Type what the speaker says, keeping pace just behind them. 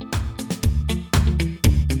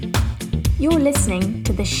You're listening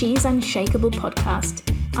to the She's Unshakable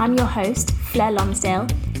podcast. I'm your host, Fleur Lonsdale,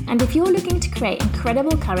 and if you're looking to create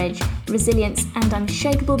incredible courage, resilience, and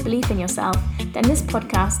unshakable belief in yourself, then this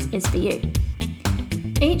podcast is for you.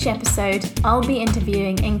 Each episode, I'll be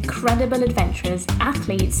interviewing incredible adventurers,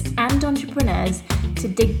 athletes, and entrepreneurs to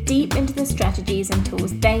dig deep into the strategies and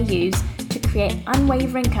tools they use to create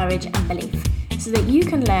unwavering courage and belief, so that you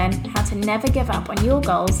can learn how to never give up on your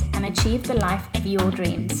goals and achieve the life of your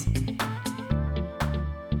dreams.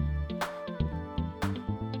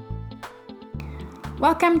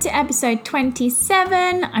 Welcome to episode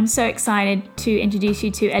 27. I'm so excited to introduce you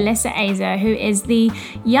to Alyssa Azer, who is the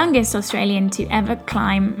youngest Australian to ever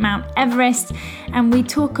climb Mount Everest. And we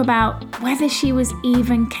talk about whether she was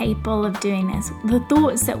even capable of doing this, the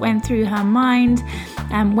thoughts that went through her mind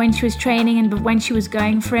when she was training and when she was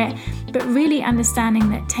going for it, but really understanding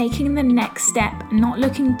that taking the next step, not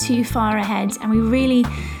looking too far ahead. And we really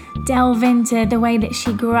delve into the way that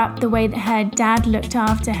she grew up, the way that her dad looked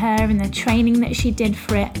after her and the training that she did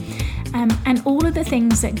for it, and all of the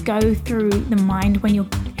things that go through the mind when you're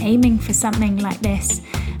aiming for something like this.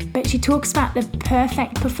 But she talks about the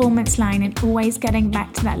perfect performance line and always getting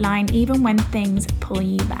back to that line even when things pull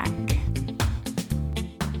you back.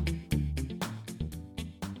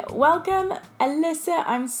 Welcome, Alyssa.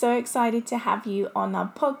 I'm so excited to have you on our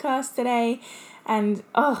podcast today. And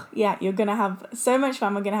you're going to have so much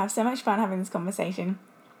fun. We're going to have so much fun having this conversation.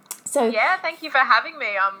 So thank you for having me.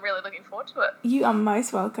 I'm really looking forward to it. You are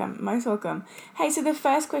most welcome, most welcome. Hey, so the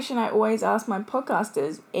first question I always ask my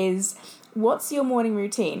podcasters is, what's your morning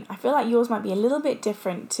routine? I feel like yours might be a little bit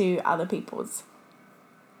different to other people's.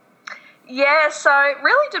 Yeah, so it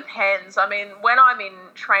really depends. I mean, when I'm in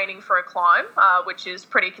training for a climb, which is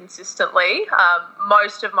pretty consistently,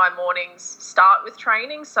 most of my mornings start with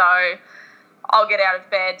training. So I'll get out of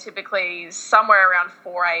bed typically somewhere around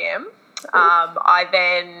 4 a.m. I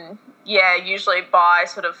then, usually by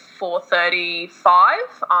sort of 4:35,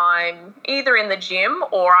 I'm either in the gym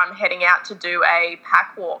or I'm heading out to do a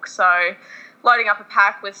pack walk. So loading up a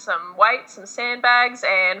pack with some weights, some sandbags,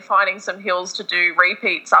 and finding some hills to do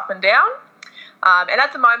repeats up and down. And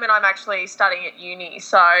at the moment, I'm actually studying at uni.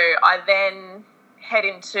 So I then head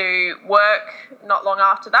into work not long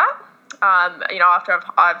after that. After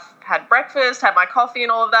I've had breakfast, had my coffee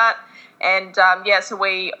and all of that. And, so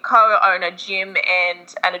we co-own a gym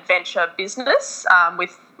and an adventure business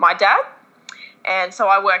with my dad. And so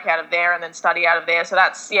I work out of there and then study out of there. So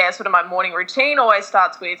that's, sort of my morning routine always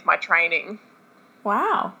starts with my training.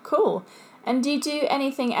 Wow, cool. And do you do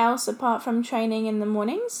anything else apart from training in the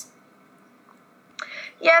mornings?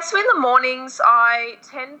 Yeah, so in the mornings I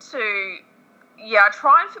tend to... I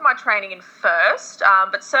try and fit my training in first,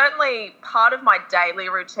 but certainly part of my daily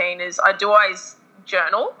routine is I do always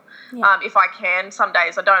journal if I can. Some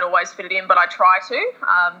days I don't always fit it in, but I try to.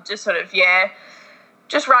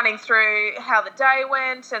 Just running through how the day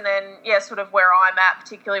went and then, sort of where I'm at,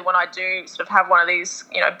 particularly when I do sort of have one of these,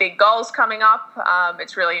 big goals coming up.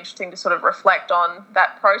 It's really interesting to sort of reflect on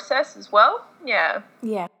that process as well. Yeah.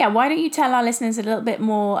 Why don't you tell our listeners a little bit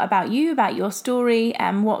more about you, about your story,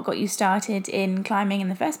 and what got you started in climbing in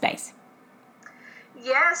the first place?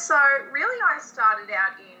 Yeah, so really I started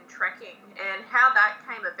out in trekking, and how that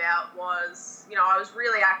came about was, I was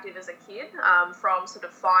really active as a kid, from sort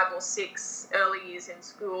of 5 or 6 early years in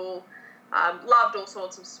school, loved all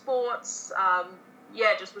sorts of sports,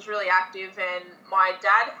 just was really active, and my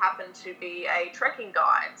dad happened to be a trekking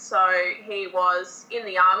guide. So he was in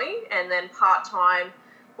the army and then part-time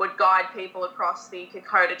would guide people across the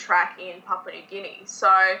Kokoda track in Papua New Guinea. So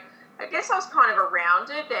I guess I was kind of around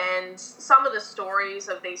it, and some of the stories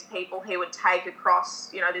of these people he would take across,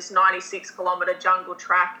 this 96-kilometre jungle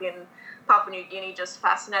track in Papua New Guinea just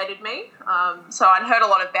fascinated me. So I'd heard a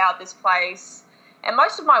lot about this place. And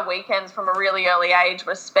most of my weekends from a really early age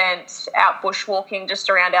were spent out bushwalking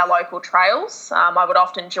just around our local trails. I would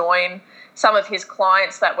often join some of his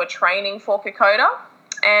clients that were training for Kokoda.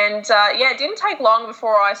 And, it didn't take long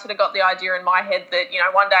before I sort of got the idea in my head that,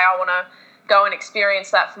 one day I want to go and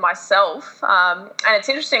experience that for myself. And it's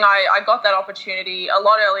interesting, I got that opportunity a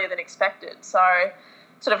lot earlier than expected. So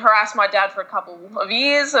sort of harassed my dad for a couple of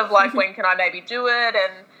years of like, when can I maybe do it?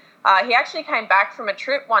 And he actually came back from a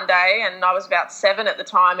trip one day, and I was about 7 at the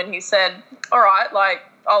time, and he said, all right,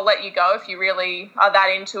 I'll let you go if you really are that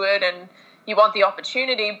into it and you want the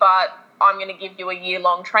opportunity, but I'm going to give you a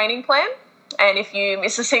year-long training plan. And if you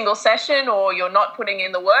miss a single session or you're not putting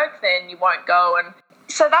in the work, then you won't go. And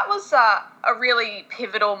So that was a really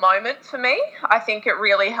pivotal moment for me. I think it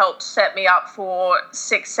really helped set me up for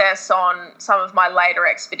success on some of my later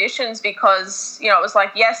expeditions because, it was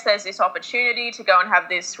like, yes, there's this opportunity to go and have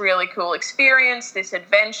this really cool experience, this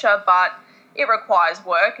adventure, but it requires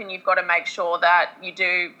work and you've got to make sure that you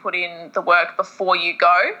do put in the work before you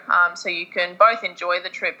go, so you can both enjoy the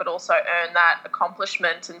trip but also earn that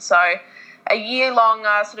accomplishment. And so a year-long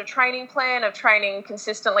sort of training plan of training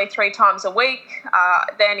consistently 3 times a week.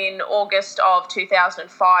 Then in August of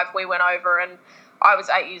 2005, we went over, and I was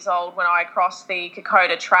 8 years old when I crossed the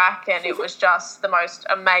Kokoda track, and it was just the most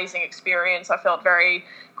amazing experience. I felt very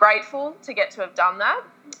grateful to get to have done that.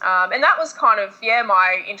 And that was kind of,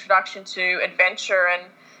 my introduction to adventure. And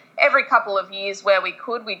every couple of years where we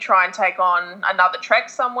could, we'd try and take on another trek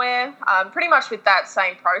somewhere, pretty much with that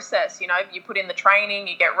same process. You put in the training,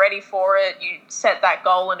 you get ready for it, you set that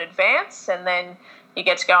goal in advance, and then you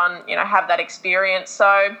get to go and, have that experience.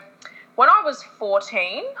 So when I was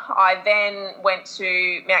 14, I then went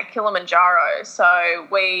to Mount Kilimanjaro. So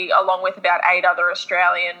we, along with about 8 other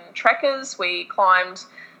Australian trekkers, we climbed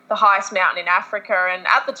the highest mountain in Africa. And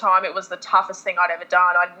at the time, it was the toughest thing I'd ever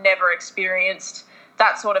done. I'd never experienced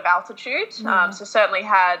that sort of altitude. So certainly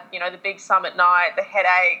had, the big summit night, the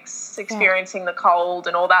headaches, experiencing the cold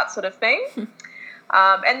and all that sort of thing.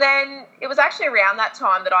 And then it was actually around that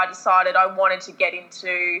time that I decided I wanted to get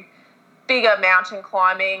into bigger mountain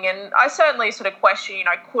climbing. And I certainly sort of questioned,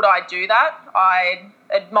 could I do that? I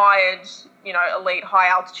admired, elite high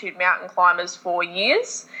altitude mountain climbers for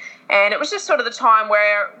years. And it was just sort of the time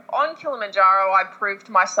where on Kilimanjaro, I proved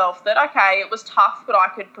to myself that, okay, it was tough, but I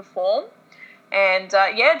could perform. And,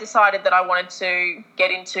 decided that I wanted to get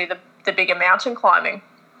into the bigger mountain climbing.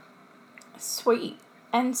 Sweet.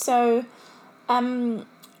 And so,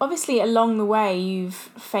 obviously along the way, you've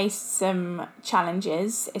faced some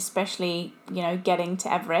challenges, especially, getting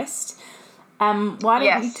to Everest. Why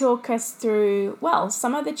don't you talk us through,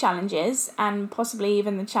 some of the challenges and possibly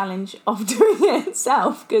even the challenge of doing it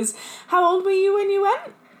itself? Because how old were you when you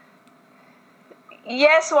went?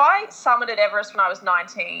 Yeah, so I summited Everest when I was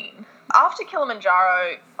 19. After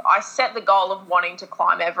Kilimanjaro, I set the goal of wanting to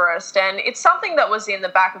climb Everest, and it's something that was in the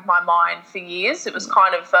back of my mind for years. It was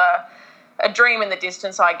kind of a dream in the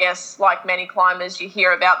distance, I guess. Like many climbers, you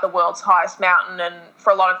hear about the world's highest mountain, and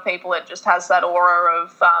for a lot of people it just has that aura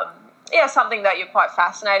of, something that you're quite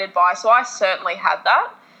fascinated by. So I certainly had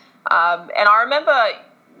that. And I remember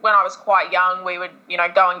when I was quite young, we would,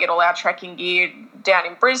 go and get all our trekking gear down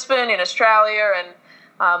in Brisbane in Australia,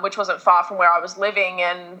 and which wasn't far from where I was living,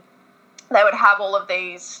 and they would have all of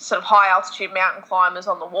these sort of high altitude mountain climbers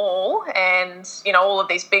on the wall and, all of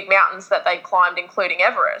these big mountains that they'd climbed, including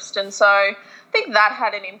Everest. And so I think that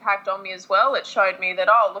had an impact on me as well. It showed me that,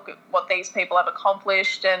 look at what these people have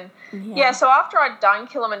accomplished. And so after I'd done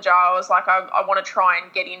Kilimanjaro, I was like, I want to try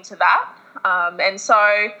and get into that. And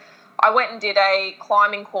so I went and did a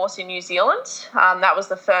climbing course in New Zealand. That was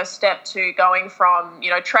the first step to going from,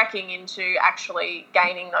 trekking into actually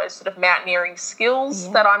gaining those sort of mountaineering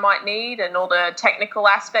skills that I might need and all the technical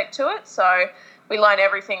aspect to it. So we learned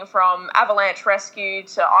everything from avalanche rescue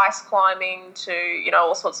to ice climbing to,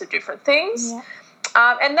 all sorts of different things.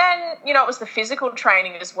 Yeah. And then, it was the physical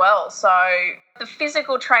training as well. So the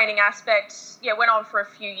physical training aspect, went on for a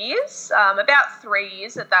few years, about 3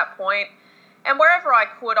 years at that point. And wherever I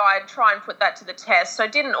could, I'd try and put that to the test. So I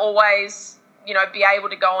didn't always, be able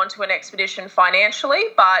to go onto an expedition financially,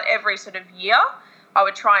 but every sort of year I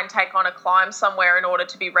would try and take on a climb somewhere in order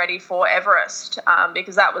to be ready for Everest,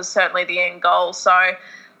 because that was certainly the end goal. So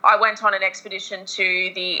I went on an expedition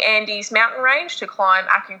to the Andes mountain range to climb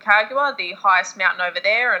Aconcagua, the highest mountain over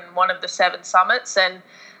there and one of the 7 summits. And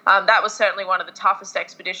that was certainly one of the toughest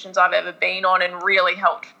expeditions I've ever been on and really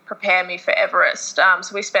helped prepare me for Everest.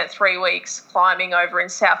 So we spent 3 weeks climbing over in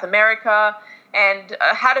South America and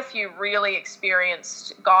had a few really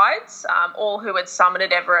experienced guides, all who had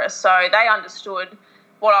summited Everest. So they understood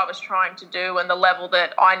what I was trying to do and the level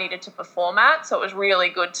that I needed to perform at. So it was really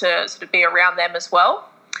good to sort of be around them as well.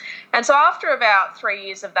 And so after about 3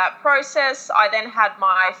 years of that process, I then had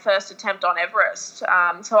my first attempt on Everest.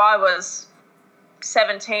 So I was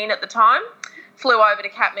 17 at the time, flew over to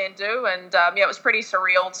Kathmandu, and it was pretty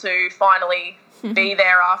surreal to finally be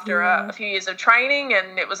there after a few years of training,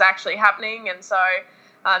 and it was actually happening. And so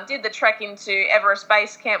did the trek into Everest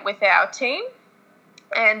Base Camp with our team.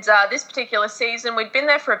 And this particular season, we'd been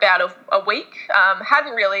there for about a week,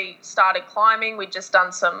 hadn't really started climbing. We'd just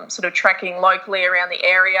done some sort of trekking locally around the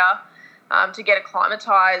area to get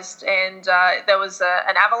acclimatized. And there was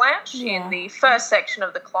an avalanche in the first section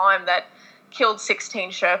of the climb that killed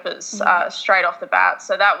 16 Sherpas straight off the bat.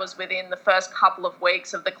 So that was within the first couple of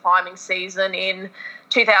weeks of the climbing season in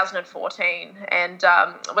 2014, and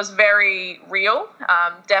it was very real.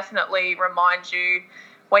 Definitely reminds you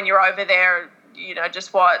when you're over there,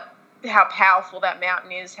 just how powerful that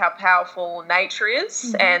mountain is, how powerful nature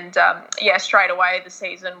is. And straight away the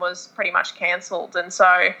season was pretty much cancelled. And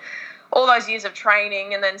so all those years of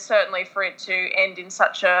training, and then certainly for it to end in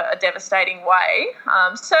such a devastating way,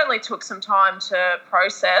 certainly took some time to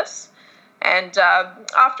process. And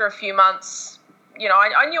after a few months,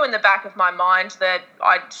 I knew in the back of my mind that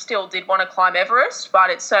I still did want to climb Everest, but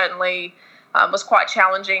it certainly was quite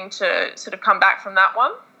challenging to sort of come back from that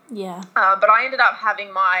one. Yeah. But I ended up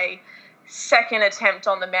having my second attempt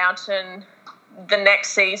on the mountain the next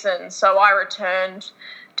season. So I returned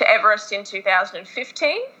to Everest in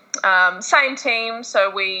 2015. Same team. So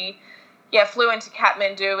we flew into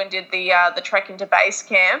Kathmandu and did the trek into base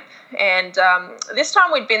camp. And this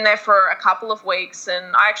time we'd been there for a couple of weeks.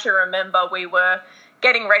 And I actually remember we were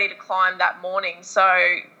getting ready to climb that morning.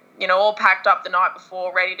 So, all packed up the night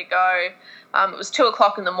before, ready to go. It was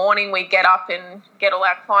 2:00 in the morning. We get up and get all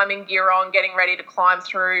our climbing gear on, getting ready to climb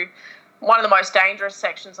through one of the most dangerous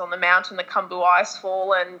sections on the mountain, the Khumbu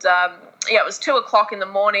Icefall. And it was 2:00 in the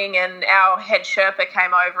morning, and our head Sherpa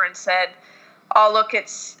came over and said, "Oh, look,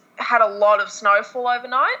 it's had a lot of snowfall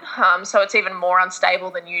overnight, so it's even more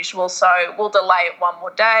unstable than usual. So we'll delay it one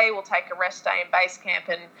more day. We'll take a rest day in base camp,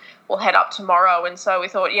 and we'll head up tomorrow." And so we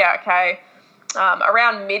thought, okay.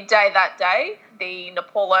 Around midday that day, the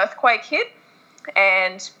Nepal earthquake hit,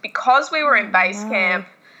 and because we were in base camp,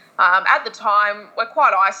 at the time, we're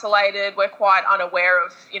quite isolated. We're quite unaware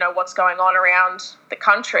of, what's going on around the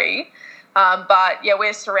country. But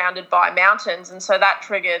we're surrounded by mountains. And so that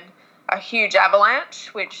triggered a huge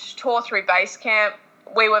avalanche, which tore through base camp.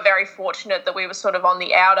 We were very fortunate that we were sort of on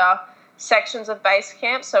the outer sections of base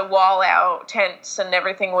camp. So while our tents and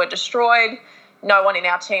everything were destroyed, no one in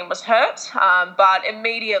our team was hurt. But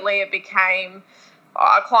immediately it became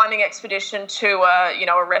a climbing expedition to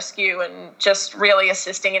a rescue, and just really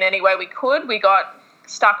assisting in any way we could. We got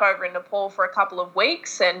stuck over in Nepal for a couple of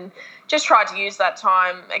weeks and just tried to use that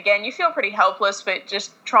time. Again, you feel pretty helpless, but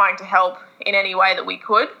just trying to help in any way that we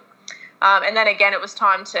could. And then again, it was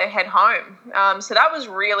time to head home. So that was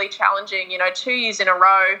really challenging, 2 years in a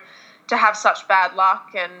row to have such bad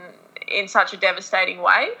luck and in such a devastating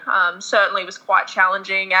way. Certainly was quite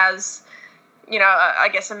challenging as, I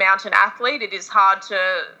guess a mountain athlete. It is hard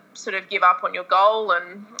to sort of give up on your goal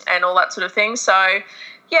and all that sort of thing. So,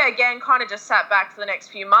 again, kind of just sat back for the next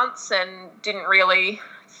few months and didn't really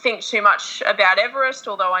think too much about Everest,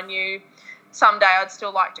 although I knew someday I'd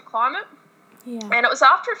still like to climb it. Yeah. And it was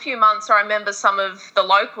after a few months, I remember some of the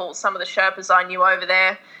locals, some of the Sherpas I knew over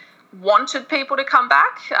there wanted people to come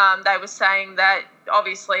back. They were saying that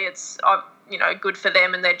obviously it's, good for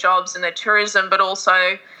them and their jobs and their tourism, but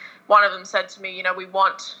also one of them said to me, we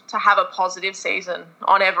want to have a positive season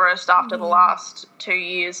on Everest after the last 2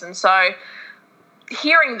 years. And so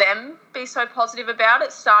hearing them be so positive about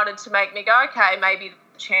it started to make me go, okay, maybe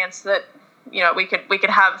the chance that, we could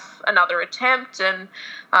have another attempt. And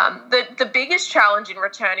the biggest challenge in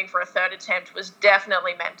returning for a third attempt was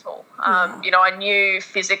definitely mental. I knew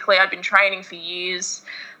physically I'd been training for years,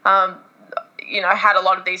 had a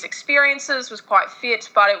lot of these experiences, was quite fit,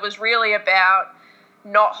 but it was really about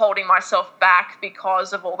not holding myself back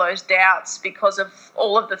because of all those doubts, because of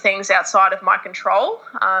all of the things outside of my control.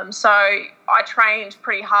 So I trained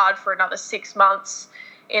pretty hard for another 6 months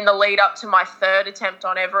in the lead up to my third attempt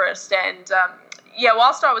on Everest. And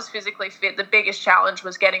whilst I was physically fit, the biggest challenge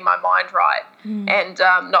was getting my mind right and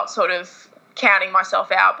not sort of counting myself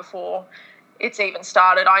out before it's even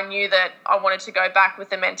started. I knew that I wanted to go back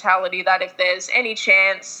with the mentality that if there's any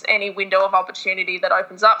chance, any window of opportunity that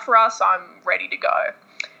opens up for us, I'm ready to go.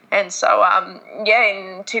 And so,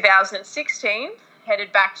 in 2016,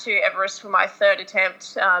 headed back to Everest for my third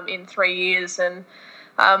attempt in 3 years. And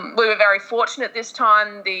we were very fortunate this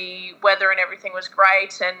time. The weather and everything was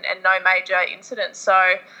great and no major incidents.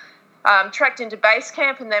 So trekked into base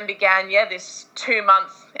camp and then began, this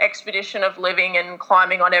 2-month expedition of living and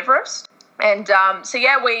climbing on Everest. And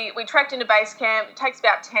we trekked into base camp. It takes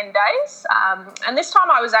about 10 days. And this time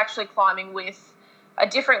I was actually climbing with a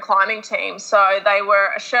different climbing team. So they were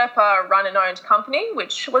a Sherpa run-and-owned company,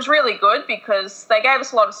 which was really good because they gave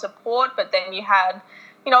us a lot of support, but then you had,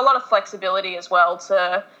 a lot of flexibility as well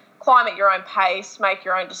to climb at your own pace, make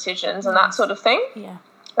your own decisions and that sort of thing. Yeah.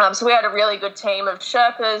 So we had a really good team of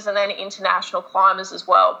Sherpas and then international climbers as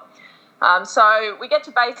well. So we get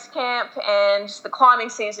to base camp and the climbing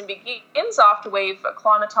season begins after we've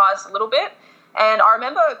acclimatized a little bit. And I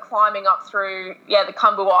remember climbing up through, the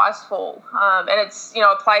Khumbu Icefall. And it's,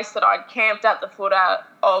 a place that I'd camped at the foot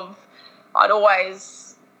of. I'd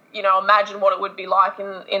always, imagine what it would be like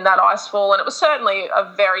in that icefall. And it was certainly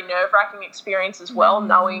a very nerve-wracking experience as well,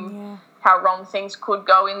 knowing how wrong things could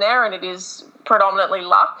go in there. And it is predominantly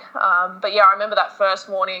luck. But, I remember that first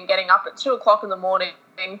morning getting up at 2 o'clock in the morning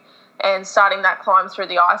and starting that climb through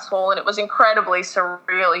the icefall. And it was incredibly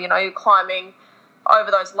surreal. You're climbing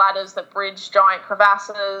over those ladders that bridge giant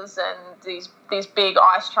crevasses and these big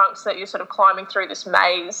ice chunks that you're sort of climbing through this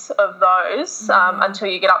maze of those until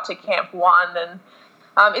you get up to Camp 1. And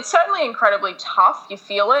it's certainly incredibly tough. You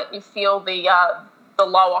feel it. You feel the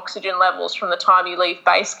low oxygen levels from the time you leave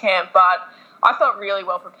base camp. But I felt really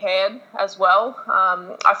well prepared as well.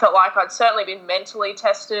 I felt like I'd certainly been mentally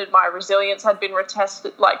tested. My resilience had been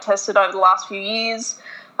tested over the last few years.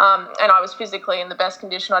 And I was physically in the best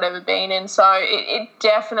condition I'd ever been in. So it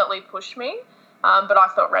definitely pushed me, but I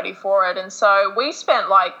felt ready for it. And so we spent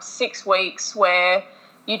 6 weeks where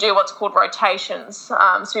you do what's called rotations.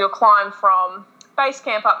 So you'll climb from base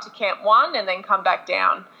camp up to Camp 1 and then come back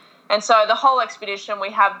down. And so the whole expedition, we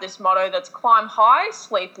have this motto that's climb high,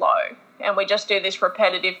 sleep low. And we just do this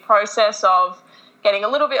repetitive process of getting a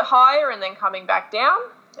little bit higher and then coming back down.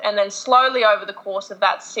 And then slowly over the course of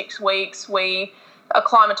that 6 weeks, we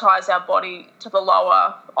acclimatise our body to the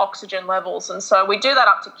lower oxygen levels. And so we do that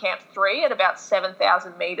up to Camp 3 at about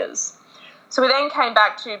 7,000 metres. So we then came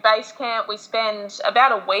back to base camp. We spend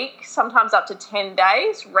about a week, sometimes up to 10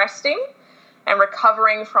 days, resting and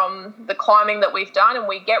recovering from the climbing that we've done, and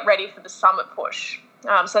we get ready for the summit push.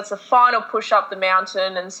 So that's the final push up the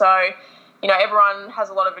mountain. And so, everyone has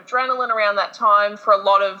a lot of adrenaline around that time. For a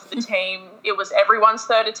lot of the team, it was everyone's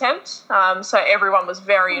third attempt. So everyone was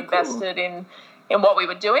very invested in what we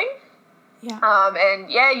were doing.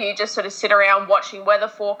 You just sort of sit around watching weather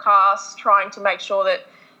forecasts, trying to make sure that,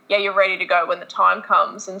 you're ready to go when the time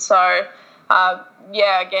comes. And so,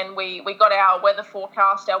 again, we got our weather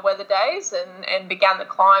forecast, our weather days, and began the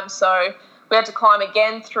climb. So we had to climb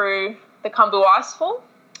again through the Khumbu Icefall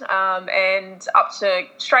and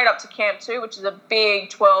straight up to Camp 2, which is a big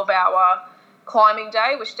 12-hour climbing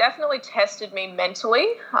day, which definitely tested me mentally.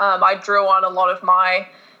 I drew on a lot of my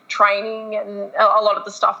training and a lot of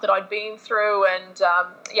the stuff that I'd been through, and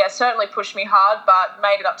certainly pushed me hard, but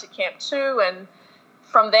made it up to Camp 2. And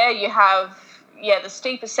from there you have the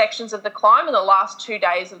steeper sections of the climb and the last 2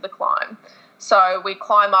 days of the climb. So we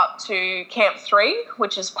climb up to Camp 3,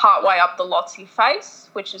 which is partway up the Lhotse face,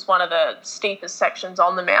 which is one of the steepest sections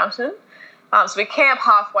on the mountain. So we camp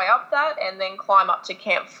halfway up that and then climb up to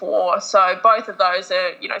Camp 4. So both of those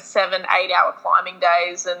are, 7-8 hour climbing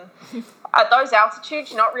days. And at those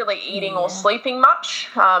altitudes, you're not really eating or sleeping much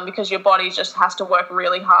because your body just has to work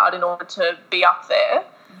really hard in order to be up there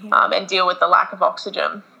and deal with the lack of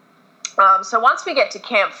oxygen. So once we get to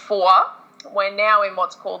Camp 4, we're now in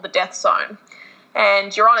what's called the death zone.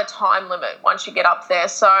 And you're on a time limit once you get up there.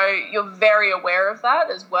 So you're very aware of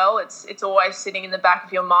that as well. It's always sitting in the back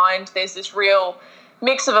of your mind. There's this real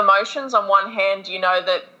mix of emotions. On one hand, you know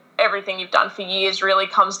that everything you've done for years really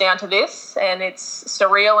comes down to this, and it's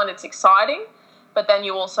surreal and it's exciting. But then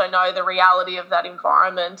you also know the reality of that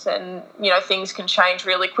environment, and, things can change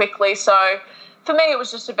really quickly. So for me, it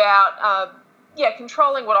was just about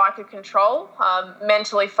controlling what I could control,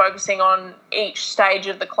 mentally focusing on each stage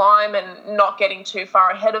of the climb and not getting too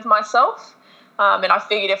far ahead of myself. And I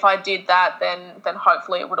figured if I did that, then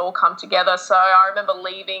hopefully it would all come together. So I remember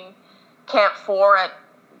leaving Camp 4 at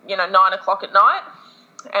 9 o'clock at night,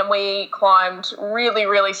 and we climbed really,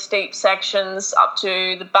 really steep sections up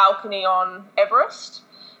to the balcony on Everest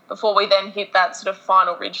before we then hit that sort of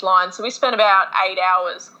final ridge line. So we spent about 8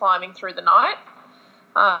 hours climbing through the night.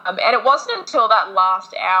 And it wasn't until that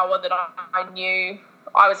last hour that I knew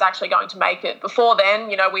I was actually going to make it. Before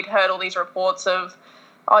then, we'd heard all these reports of,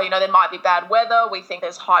 there might be bad weather. We think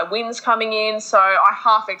there's high winds coming in. So I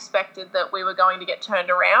half expected that we were going to get turned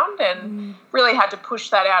around, and really had to push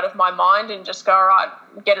that out of my mind and just go, all right,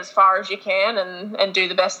 get as far as you can and do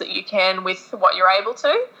the best that you can with what you're able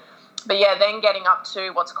to. But then getting up to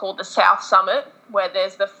what's called the South Summit, where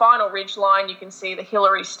there's the final ridge line, you can see the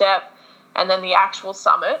Hillary Step, and then the actual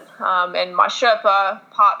summit. And my Sherpa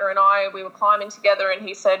partner and I, we were climbing together, and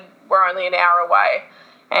he said, we're only an hour away.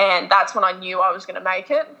 And that's when I knew I was going to make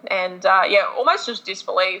it. And, almost just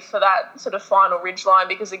disbelief for that sort of final ridgeline,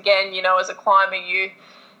 because, again, as a climber, you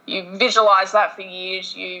visualise that for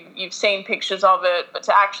years. You've seen pictures of it, but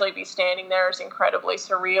to actually be standing there is incredibly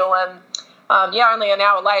surreal. And, only an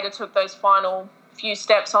hour later took those final few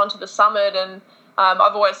steps onto the summit, and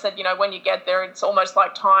I've always said, when you get there, it's almost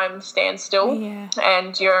like time stands still,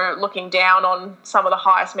 and you're looking down on some of the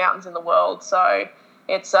highest mountains in the world. So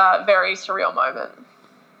it's a very surreal moment.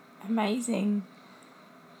 Amazing.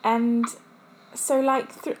 And so, like,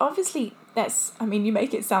 obviously, you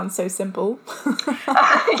make it sound so simple.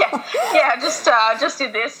 Just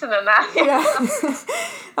did this and then that. Yeah.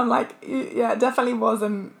 I'm like, it definitely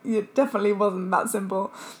wasn't that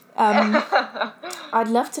simple. I'd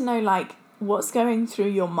love to know, like, what's going through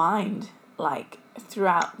your mind, like,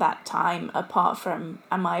 throughout that time, apart from,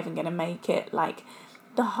 am I even going to make it? Like,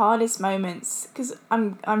 the hardest moments, because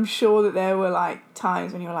I'm sure that there were, like,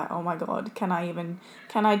 times when you were like, oh my God, can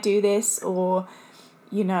I do this? Or,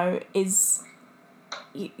 is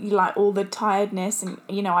you like all the tiredness, and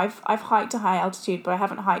I've hiked to high altitude, but I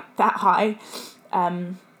haven't hiked that high,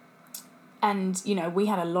 and we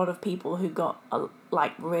had a lot of people who got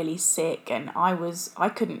like really sick, and I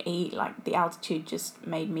couldn't eat. Like, the altitude just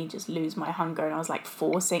made me just lose my hunger, and I was like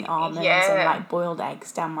forcing almonds and like boiled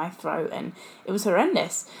eggs down my throat, and it was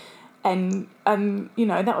horrendous. And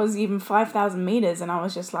that was even 5,000 meters, and I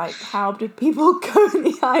was just like, how did people go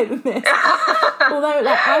any higher than this? Although,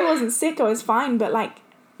 like, I wasn't sick, I was fine, but like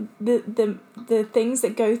the things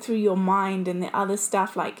that go through your mind and the other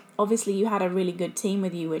stuff, like, obviously you had a really good team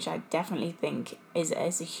with you, which I definitely think is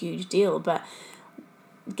a huge deal, but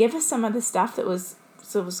give us some of the stuff that was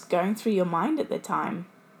going through your mind at the time.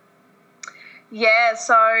 Yeah,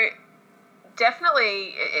 so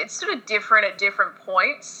definitely it's sort of different at different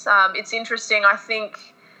points. It's interesting. I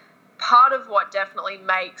think part of what definitely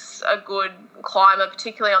makes a good climber,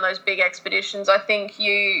 particularly on those big expeditions, I think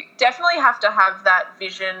you definitely have to have that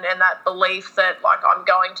vision and that belief that, like, I'm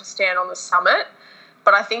going to stand on the summit.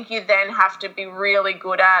 But I think you then have to be really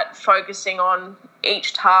good at focusing on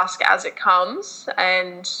each task as it comes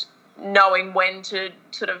and knowing when to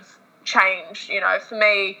sort of change. For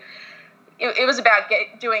me, it was about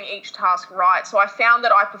doing each task right. So I found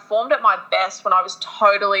that I performed at my best when I was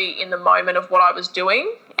totally in the moment of what I was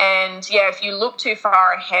doing. And, if you look too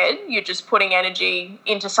far ahead, you're just putting energy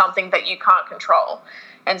into something that you can't control.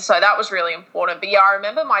 And so that was really important. But, I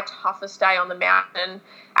remember my toughest day on the mountain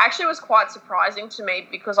actually was quite surprising to me,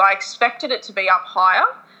 because I expected it to be up higher,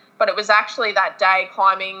 but it was actually that day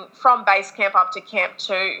climbing from base camp up to Camp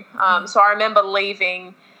 2. So I remember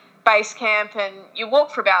leaving base camp, and you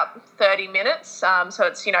walk for about 30 minutes. So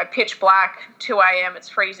it's, pitch black, 2 a.m., it's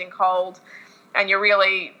freezing cold, and you're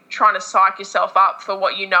really trying to psych yourself up for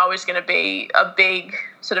what is going to be a big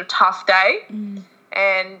sort of tough day.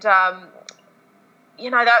 And,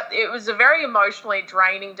 that it was a very emotionally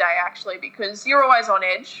draining day, actually, because you're always on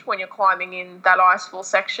edge when you're climbing in that icefall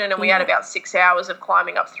section, and we had about 6 hours of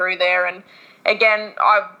climbing up through there. And again,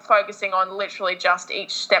 I'm focusing on literally just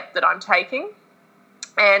each step that I'm taking.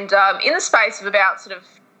 And in the space of about sort of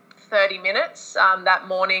 30 minutes that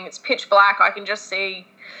morning, it's pitch black. I can just see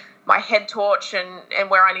my head torch and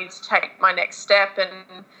where I need to take my next step.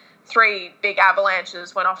 And 3 big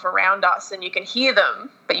avalanches went off around us, and you can hear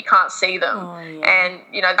them, but you can't see them. And,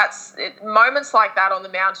 that's moments like that on the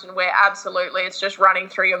mountain where absolutely it's just running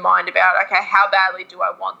through your mind about, okay, how badly do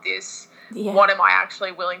I want this? What am I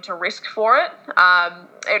actually willing to risk for it?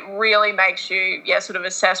 It really makes you, sort of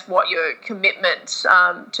assess what your commitment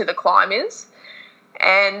to the climb is.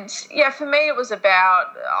 And, for me it was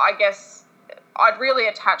about, I guess, I'd really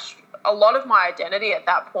attached a lot of my identity at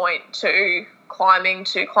that point to climbing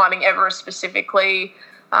Everest specifically.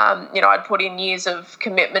 I'd put in years of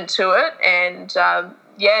commitment to it, and,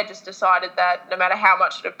 just decided that no matter how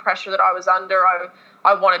much sort of pressure that I was under,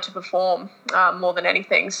 I wanted to perform more than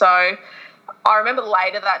anything. So I remember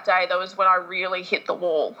later that day, that was when I really hit the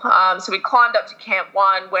wall. So we climbed up to Camp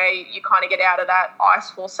 1, where you kind of get out of that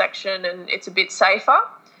icefall section and it's a bit safer.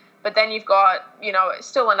 But then you've got,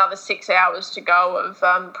 still another 6 hours to go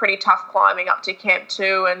of pretty tough climbing up to Camp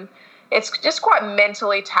 2. And it's just quite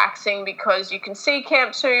mentally taxing, because you can see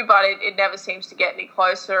Camp 2, but it never seems to get any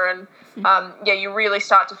closer. And, you really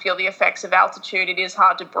start to feel the effects of altitude. It is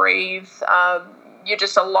hard to breathe. You're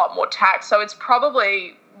just a lot more taxed. So it's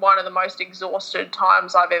probably one of the most exhausted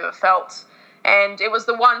times I've ever felt. And it was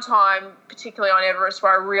the one time, particularly on Everest,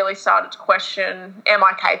 where I really started to question, am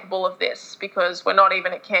I capable of this? Because we're not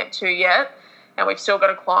even at Camp 2 yet, and we've still got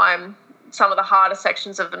to climb some of the harder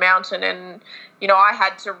sections of the mountain. And, I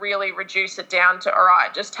had to really reduce it down to, all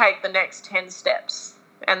right, just take the next 10 steps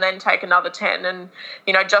and then take another 10 and,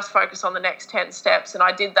 just focus on the next 10 steps. And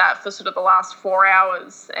I did that for sort of the last 4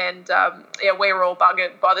 hours. And, we were all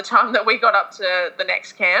buggered by the time that we got up to the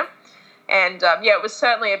next camp. And it was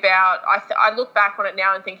certainly about, I look back on it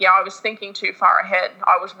now and think, I was thinking too far ahead.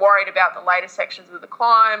 I was worried about the later sections of the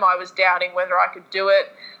climb. I was doubting whether I could do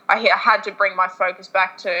it. I had to bring my focus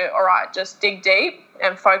back to, all right, just dig deep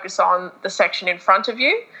and focus on the section in front of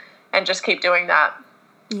you and just keep doing that.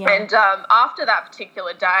 Yeah. And after that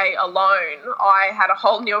particular day alone, I had a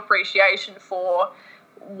whole new appreciation for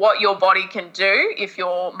what your body can do if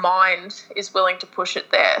your mind is willing to push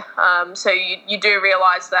it there. So you do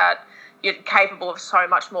realise that you're capable of so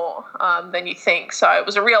much more than you think. So it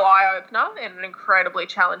was a real eye-opener and an incredibly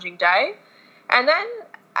challenging day. And then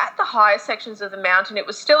at the higher sections of the mountain, it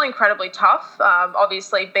was still incredibly tough.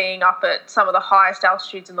 Obviously, being up at some of the highest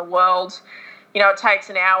altitudes in the world, it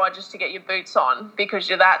takes an hour just to get your boots on because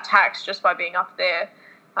you're that taxed just by being up there.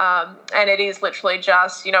 And it is literally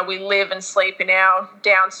just, we live and sleep in our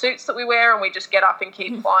down suits that we wear and we just get up and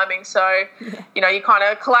keep climbing. So, you kind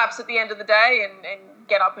of collapse at the end of the day and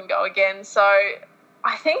get up and go again. So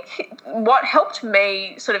I think what helped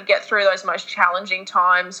me sort of get through those most challenging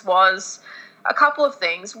times was a couple of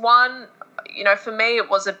things. One, for me, it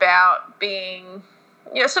was about being,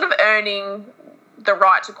 sort of earning the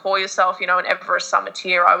right to call yourself, an Everest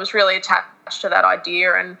summiteer. I was really attached to that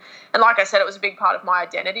idea. And like I said, it was a big part of my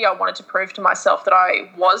identity. I wanted to prove to myself that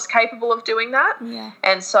I was capable of doing that. Yeah.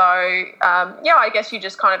 And so, I guess you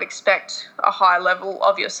just kind of expect a high level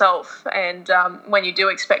of yourself. And when you do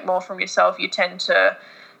expect more from yourself, you tend to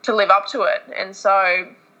live up to it. And so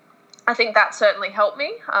I think that certainly helped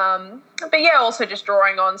me. But also just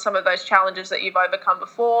drawing on some of those challenges that you've overcome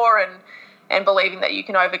before and believing that you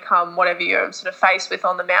can overcome whatever you're sort of faced with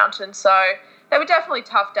on the mountain. So they were definitely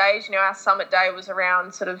tough days. Our summit day was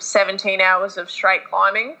around sort of 17 hours of straight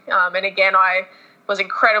climbing. And again, I was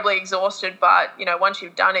incredibly exhausted, but, once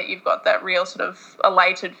you've done it, you've got that real sort of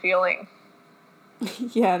elated feeling.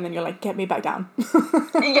 Yeah, and then you're like, get me back down.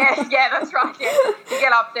 yeah, that's right. Yeah. You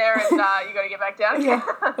get up there and you got to get back down again.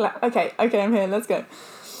 Yeah. Like, okay, I'm here, let's go.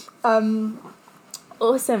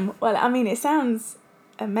 Awesome. Well, I mean, it sounds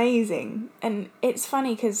amazing. And it's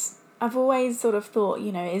funny because I've always sort of thought,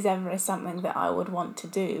 is Everest something that I would want to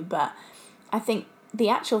do? But I think the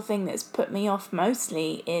actual thing that's put me off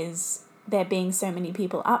mostly is there being so many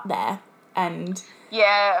people up there. And,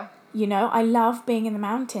 yeah, I love being in the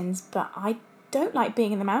mountains, but I don't like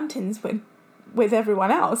being in the mountains with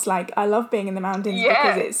everyone else. Like, I love being in the mountains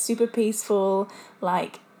because it's super peaceful.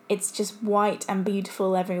 Like, it's just white and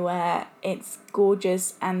beautiful everywhere. It's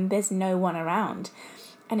gorgeous and there's no one around.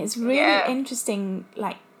 And it's really interesting,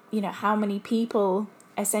 like, how many people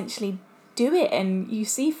essentially do it. And you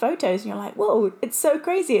see photos and you're like, whoa, it's so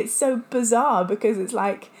crazy. It's so bizarre because it's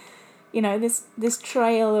like, this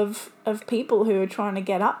trail of people who are trying to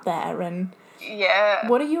get up there. And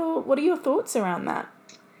what are your thoughts around that?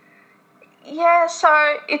 Yeah,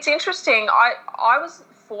 so it's interesting. I was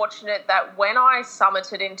fortunate that when I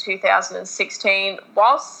summited in 2016,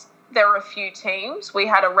 whilst there were a few teams, we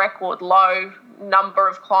had a record low number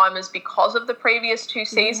of climbers because of the previous two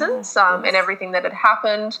seasons and everything that had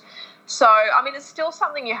happened. So, I mean, it's still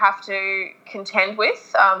something you have to contend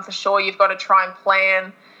with. For sure, you've got to try and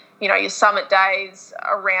plan, your summit days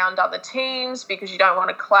around other teams because you don't want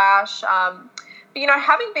to clash. But,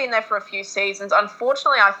 having been there for a few seasons,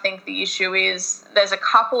 unfortunately, I think the issue is there's a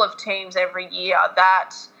couple of teams every year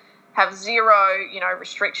that have zero,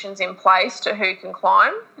 restrictions in place to who can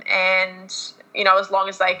climb. And, as long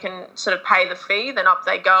as they can sort of pay the fee, then up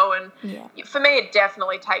they go. And for me, it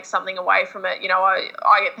definitely takes something away from it. I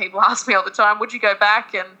get people ask me all the time, would you go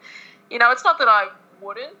back? And, it's not that I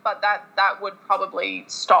wouldn't, but that would probably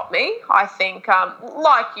stop me. I think,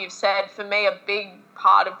 like you've said, for me, a big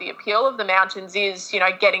part of the appeal of the mountains is,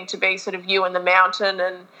 getting to be sort of you in the mountain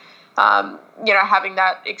and, having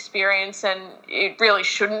that experience, and it really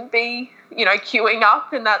shouldn't be, queuing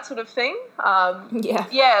up and that sort of thing.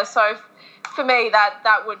 So for me,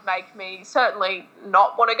 that would make me certainly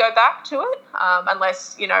not want to go back to it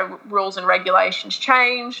unless, rules and regulations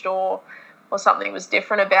changed or something was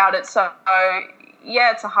different about it. So,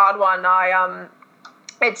 it's a hard one.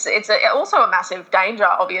 It's also a massive danger,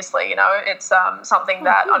 obviously. It's something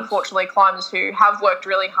that unfortunately climbers who have worked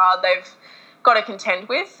really hard, they've got to contend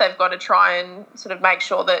with. They've got to try and sort of make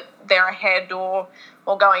sure that they're ahead or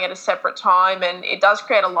going at a separate time, and it does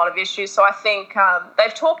create a lot of issues. So I think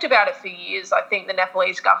they've talked about it for years. I think the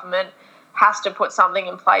Nepalese government has to put something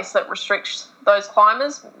in place that restricts those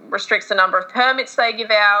climbers, restricts the number of permits they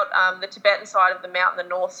give out. The Tibetan side of the mountain, the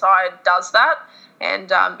north side, does that.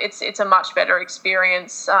 And it's a much better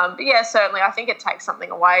experience. But certainly I think it takes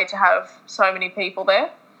something away to have so many people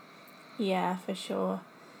there. Yeah, for sure.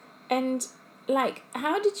 And like,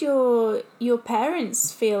 how did your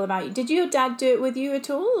parents feel about you? Did your dad do it with you at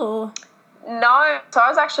all, or? No, so I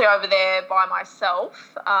was actually over there by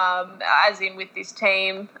myself, as in with this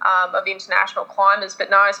team of international climbers. But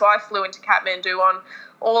no, so I flew into Kathmandu on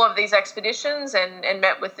all of these expeditions and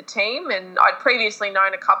met with the team. And I'd previously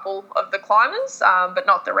known a couple of the climbers, but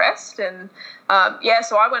not the rest. And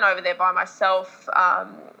so I went over there by myself.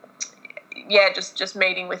 Just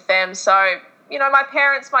meeting with them. So,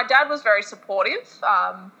 my dad was very supportive.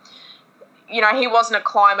 He wasn't a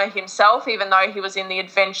climber himself, even though he was in the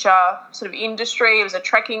adventure sort of industry. He was a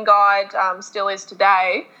trekking guide, still is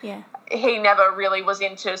today. Yeah. He never really was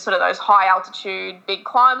into sort of those high altitude, big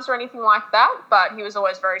climbs or anything like that, but he was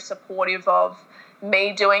always very supportive of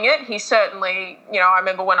me doing it. He certainly, I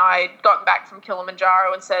remember when I got back from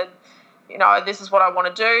Kilimanjaro and said, this is what I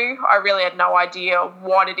want to do. I really had no idea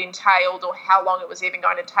what it entailed or how long it was even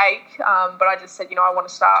going to take. But I just said, I want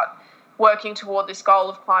to start working toward this goal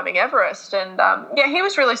of climbing Everest. And he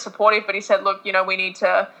was really supportive, but he said, look, we need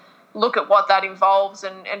to look at what that involves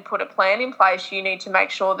and put a plan in place. You need to make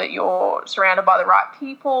sure that you're surrounded by the right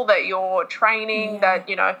people, that you're training, that,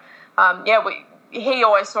 he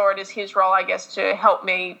always saw it as his role, I guess, to help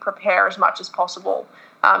me prepare as much as possible,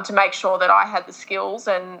 to make sure that I had the skills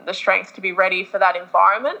and the strength to be ready for that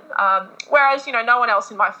environment. Whereas, no one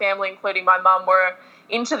else in my family, including my mum, were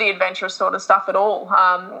into the adventurous sort of stuff at all.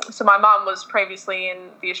 So my mum was previously in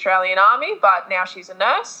the Australian Army, but now she's a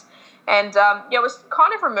nurse. And, was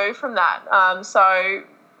kind of removed from that. So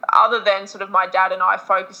other than sort of my dad and I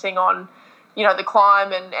focusing on, the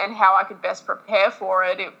climb and how I could best prepare for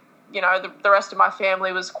it, the rest of my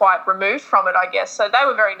family was quite removed from it, I guess. So they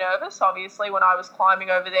were very nervous, obviously, when I was climbing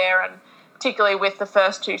over there, and particularly with the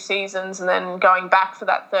first 2 seasons and then going back for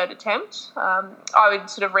that third attempt. I would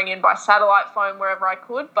sort of ring in by satellite phone wherever I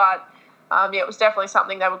could, but it was definitely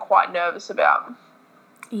something they were quite nervous about.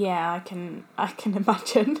 Yeah, I can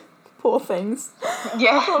imagine. Poor things.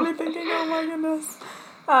 Yeah. Probably thinking, oh my goodness.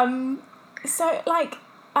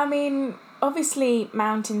 Obviously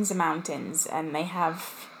mountains are mountains and they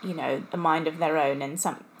have, a mind of their own, and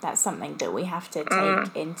that's something that we have to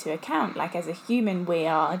take into account. Like, as a human, we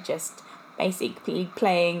are just basically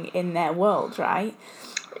playing in their world, right?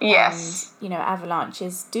 Yes. And,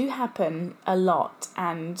 avalanches do happen a lot,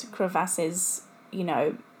 and crevasses,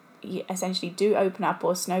 essentially do open up,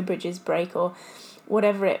 or snow bridges break, or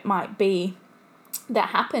whatever it might be that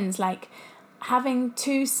happens. Like, having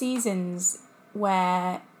 2 seasons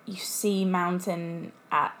where you see mountain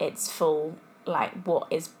at its full, like what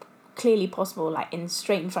is clearly possible, like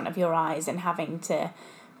straight in front of your eyes, and having to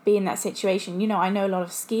be in that situation. I know a lot of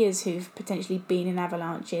skiers who've potentially been in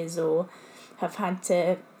avalanches or have had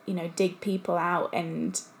to, dig people out,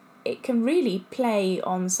 and it can really play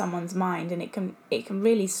on someone's mind, and it can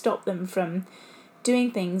really stop them from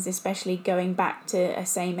doing things, especially going back to a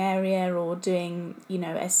same area or doing,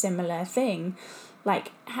 a similar thing.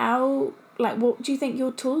 Like, what do you think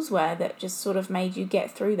your tools were that just sort of made you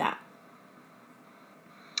get through that?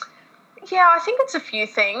 Yeah, I think it's a few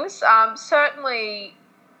things. Certainly,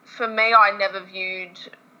 for me, I never viewed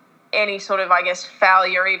any sort of, I guess,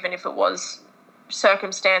 failure, even if it was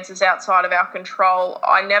circumstances outside of our control.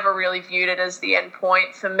 I never really viewed it as the end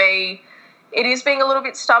point. For me, it is being a little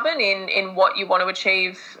bit stubborn in what you want to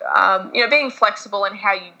achieve, being flexible in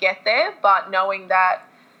how you get there, but knowing that,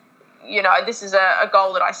 this is a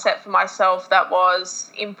goal that I set for myself that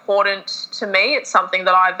was important to me. It's something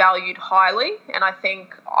that I valued highly, and I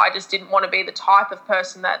think I just didn't want to be the type of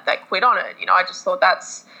person that quit on it. I just thought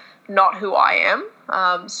that's not who I am.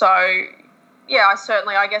 I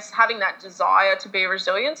guess having that desire to be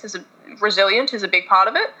resilient is a big part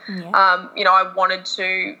of it. Yeah. I wanted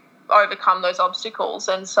to overcome those obstacles,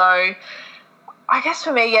 and so I guess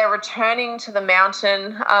for me, returning to the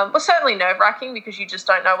mountain was certainly nerve-wracking because you just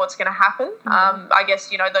don't know what's going to happen. I guess,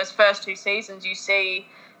 those first 2 seasons, you see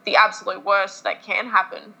the absolute worst that can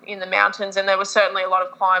happen in the mountains, and there were certainly a lot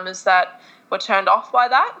of climbers that were turned off by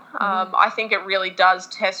that. I think it really does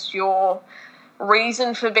test your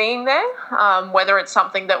reason for being there, whether it's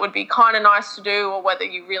something that would be kind of nice to do or whether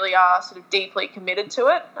you really are sort of deeply committed to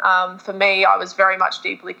it. For me, I was very much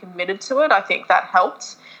deeply committed to it. I think that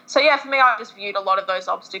helped. So, for me, I just viewed a lot of those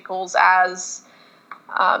obstacles as,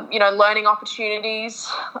 learning opportunities,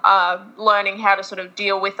 learning how to sort of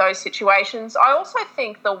deal with those situations. I also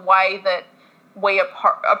think the way that we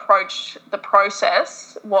approached the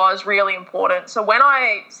process was really important. So when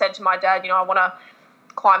I said to my dad, I want to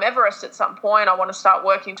climb Everest at some point, I want to start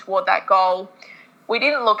working toward that goal, we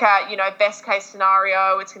didn't look at, best case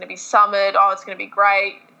scenario, it's going to be summit, it's going to be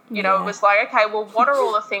great. You know, it was like, okay, well, what are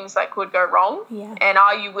all the things that could go wrong? Yeah. And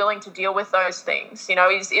are you willing to deal with those things? You know,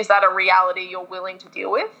 is that a reality you're willing to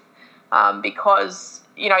deal with? Because,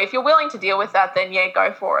 you know, if you're willing to deal with that, then, yeah,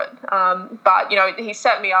 go for it. But, you know, he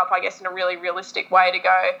set me up, I guess, in a really realistic way to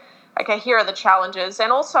go, okay, here are the challenges.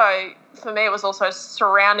 And also, for me, it was also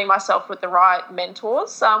surrounding myself with the right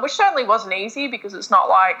mentors, which certainly wasn't easy because it's not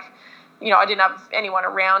like, you know, I didn't have anyone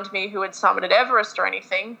around me who had summited Everest or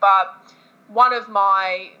anything. But one of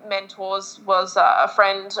my mentors was a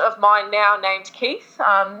friend of mine now named Keith.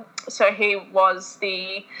 So he was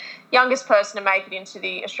the youngest person to make it into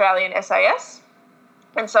the Australian SAS.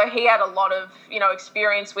 And so he had a lot of, you know,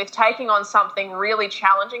 experience with taking on something really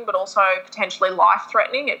challenging but also potentially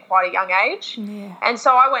life-threatening at quite a young age. Yeah. And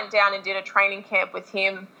so I went down and did a training camp with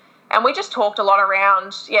him, and we just talked a lot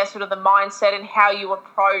around, sort of the mindset and how you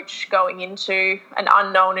approach going into an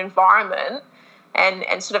unknown environment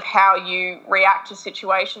and sort of how you react to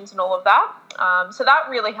situations and all of that. So that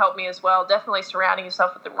really helped me as well. Definitely surrounding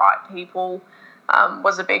yourself with the right people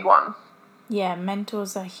was a big one. Yeah,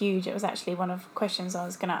 mentors are huge. It was actually one of the questions I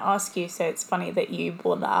was going to ask you, so it's funny that you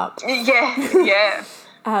brought that up. Yeah.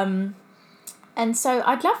 And so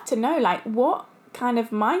I'd love to know, like, what kind of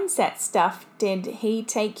mindset stuff did he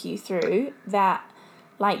take you through that,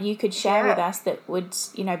 like, you could share with us that would,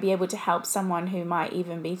 you know, be able to help someone who might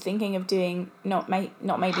even be thinking of doing not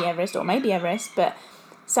maybe Everest or maybe Everest, but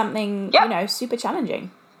something, you know, super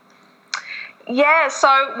challenging. Yeah,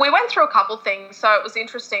 so we went through a couple things. So it was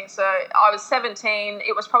interesting. So I was 17.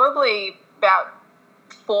 It was probably about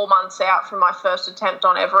 4 months out from my first attempt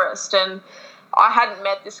on Everest, and I hadn't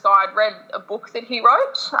met this guy. I'd read a book that he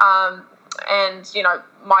wrote, and, you know,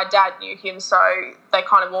 my dad knew him, so they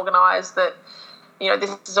kind of organised that, you know,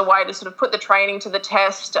 this is a way to sort of put the training to the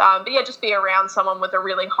test, but, yeah, just be around someone with a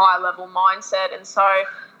really high-level mindset. And so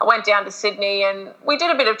I went down to Sydney and we did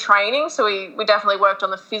a bit of training, so we definitely worked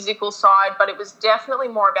on the physical side, but it was definitely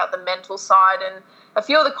more about the mental side. And a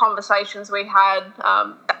few of the conversations we had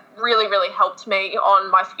really, really helped me on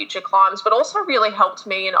my future climbs, but also really helped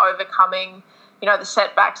me in overcoming, you know, the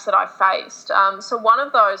setbacks that I faced. So one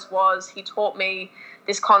of those was he taught me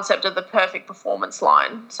this concept of the perfect performance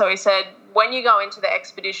line. So he said, when you go into the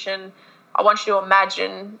expedition, I want you to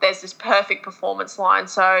imagine there's this perfect performance line.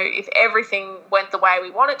 So if everything went the way we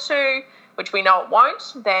want it to, which we know it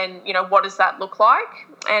won't, then, you know, what does that look like?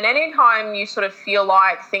 And anytime you sort of feel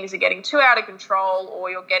like things are getting too out of control or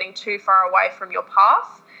you're getting too far away from your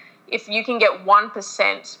path, if you can get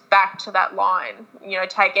 1% back to that line, you know,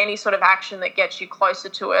 take any sort of action that gets you closer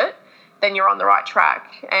to it, then you're on the right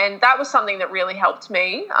track. And that was something that really helped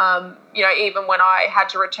me, you know, even when I had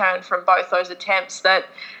to return from both those attempts that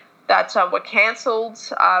were cancelled.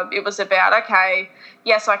 It was about, okay,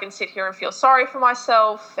 yes, I can sit here and feel sorry for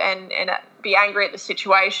myself and be angry at the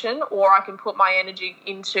situation, or I can put my energy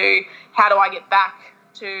into how do I get back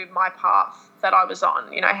to my path that I was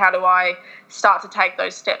on? You know, how do I start to take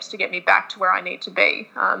those steps to get me back to where I need to be?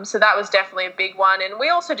 So that was definitely a big one. And we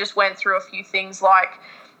also just went through a few things like,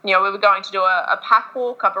 you know, we were going to do a pack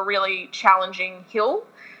walk up a really challenging hill.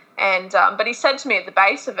 And but he said to me at the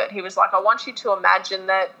base of it, he was like, I want you to imagine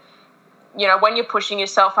that, you know, when you're pushing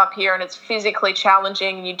yourself up here and it's physically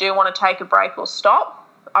challenging and you do want to take a break or stop,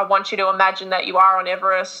 I want you to imagine that you are on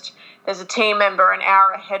Everest. There's a team member an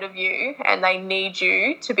hour ahead of you and they need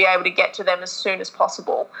you to be able to get to them as soon as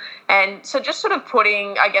possible. And so just sort of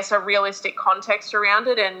putting, I guess, a realistic context around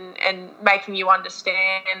it and making you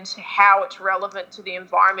understand how it's relevant to the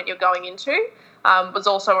environment you're going into was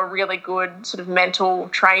also a really good sort of mental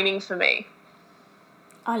training for me.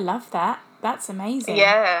 I love that. That's amazing.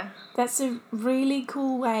 Yeah. That's a really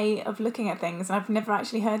cool way of looking at things. I've never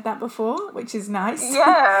actually heard that before, which is nice.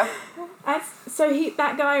 Yeah. So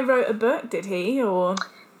that guy wrote a book, did he? Or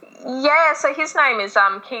yeah, so his name is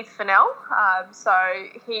Keith Fennell. So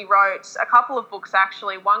he wrote a couple of books,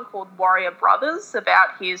 actually, one called Warrior Brothers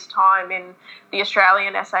about his time in the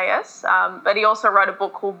Australian SAS, but he also wrote a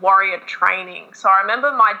book called Warrior Training. So I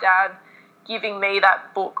remember my dad giving me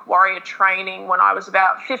that book, Warrior Training, when I was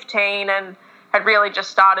about 15 and had really just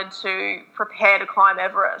started to prepare to climb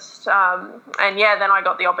Everest. And yeah, then I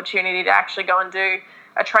got the opportunity to actually go and do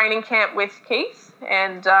a training camp with Keith.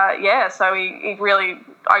 And so he really,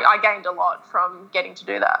 I gained a lot from getting to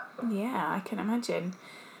do that. Yeah, I can imagine.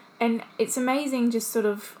 And it's amazing just sort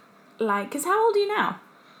of like, because how old are you now?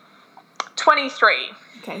 23.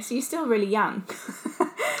 Okay, so you're still really young.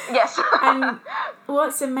 Yes. And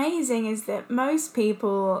what's amazing is that most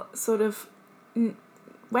people sort of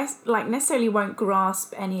necessarily won't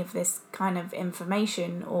grasp any of this kind of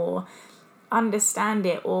information or understand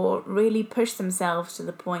it or really push themselves to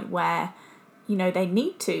the point where, they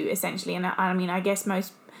need to, essentially. And I mean, I guess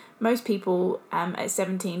most people at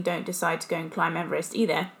 17 don't decide to go and climb Everest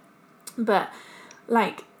either. But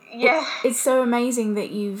like, it's so amazing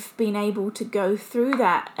that you've been able to go through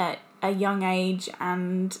that at a young age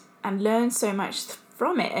and learn so much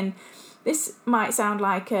from it. And this might sound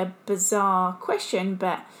like a bizarre question,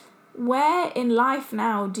 but where in life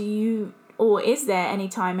now or is there any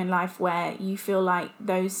time in life where you feel like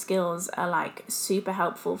those skills are like super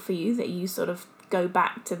helpful for you, that you sort of go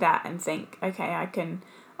back to that and think, okay,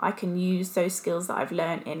 I can use those skills that I've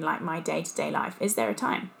learned in like my day-to-day life? Is there a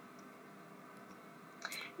time?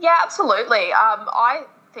 Yeah, absolutely. I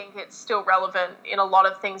think it's still relevant in a lot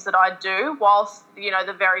of things that I do, whilst,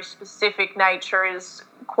 the very specific nature is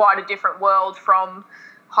quite a different world from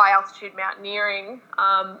high altitude mountaineering.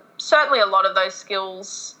 Certainly a lot of those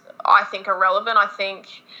skills I think are relevant. I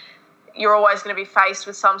think you're always going to be faced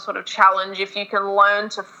with some sort of challenge. If you can learn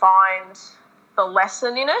to find the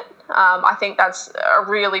lesson in it, I think that's a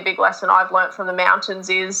really big lesson I've learned from the mountains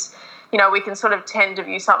is, we can sort of tend to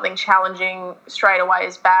view something challenging straight away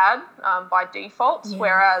as bad by default,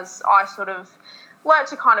 whereas I sort of learned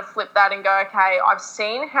to kind of flip that and go, okay, I've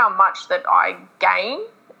seen how much that I gain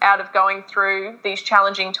out of going through these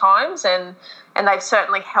challenging times, and they've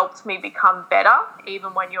certainly helped me become better,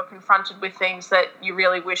 even when you're confronted with things that you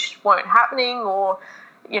really wish weren't happening or,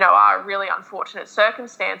 are really unfortunate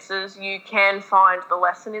circumstances. You can find the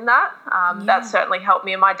lesson in that. That certainly helped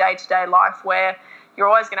me in my day-to-day life, where you're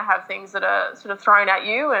always going to have things that are sort of thrown at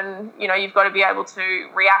you, and, you've got to be able to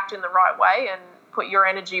react in the right way and put your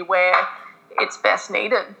energy where it's best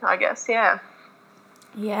needed, I guess, yeah.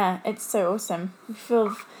 Yeah, it's so awesome.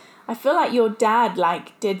 I feel like your dad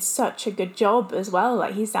did such a good job as well.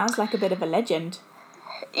 Like, he sounds like a bit of a legend.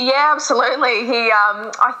 Yeah, absolutely. He,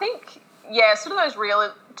 I think, sort of those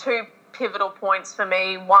real two pivotal points for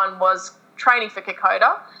me. One was training for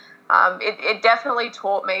Kokoda. It definitely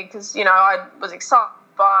taught me, because, I was excited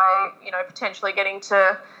by, potentially getting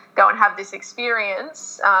to go and have this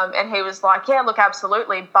experience. And he was like, yeah, look,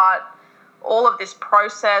 absolutely. But all of this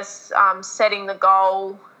process, setting the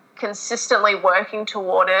goal, consistently working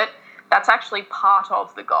toward it, that's actually part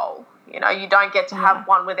of the goal. You don't get to have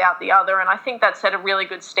one without the other. And I think that set a really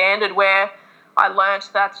good standard, where I learned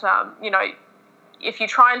that, if you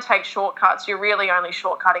try and take shortcuts, you're really only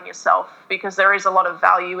shortcutting yourself, because there is a lot of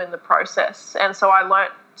value in the process. And so I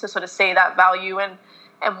learned to sort of see that value and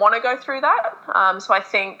want to go through that. So I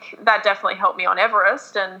think that definitely helped me on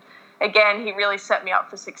Everest. And again, he really set me up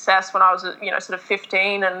for success when I was, sort of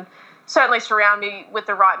 15, and certainly surround me with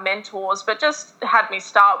the right mentors, but just had me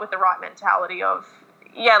start with the right mentality of,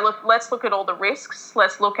 let's look at all the risks.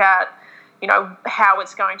 Let's look at, how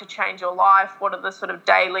it's going to change your life. What are the sort of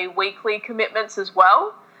daily, weekly commitments as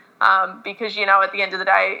well? Because, at the end of the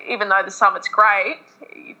day, even though the summit's great,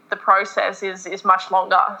 the process is much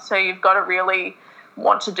longer. So you've got to really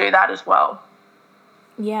want to do that as well.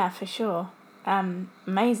 Yeah, for sure.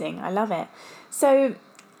 Amazing. I love it. So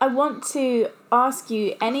I want to ask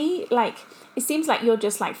you it seems like you're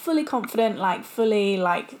just fully confident, fully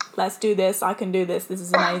let's do this. I can do this. This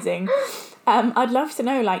is amazing. I'd love to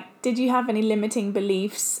know, did you have any limiting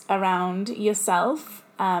beliefs around yourself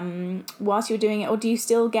whilst you were doing it, or do you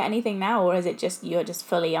still get anything now, or is it just you're just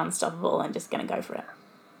fully unstoppable and just going to go for it?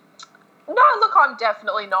 No, look, I'm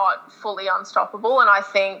definitely not fully unstoppable, and I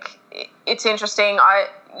think it's interesting.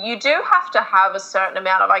 You do have to have a certain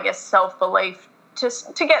amount of, I guess, self-belief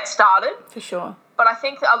to get started. For sure. But I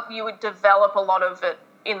think you would develop a lot of it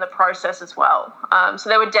in the process as well. So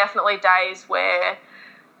there were definitely days where,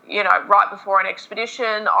 right before an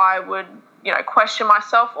expedition, I would, question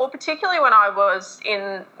myself, or particularly when I was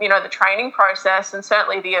in, the training process, and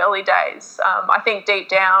certainly the early days. I think deep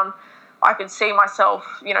down I could see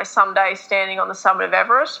myself, someday standing on the summit of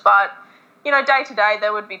Everest. But, day to day,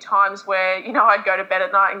 there would be times where, I'd go to bed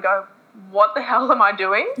at night and go, what the hell am I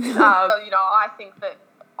doing? I think that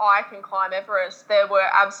I can climb Everest. There were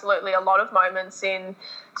absolutely a lot of moments in,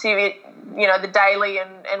 the daily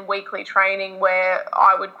and weekly training where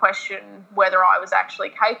I would question whether I was actually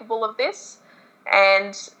capable of this.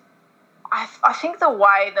 And I think the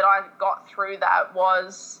way that I got through that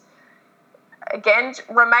was, again,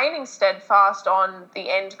 remaining steadfast on the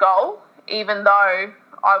end goal, even though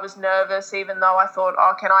I was nervous, even though I thought,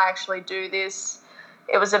 can I actually do this?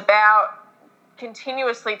 It was about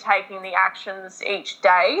continuously taking the actions each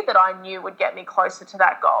day that I knew would get me closer to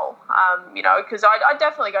that goal. Because I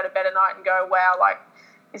definitely go to bed at night and go, wow,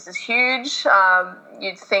 this is huge.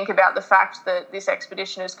 You'd think about the fact that this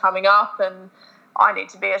expedition is coming up and I need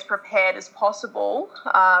to be as prepared as possible.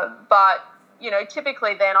 But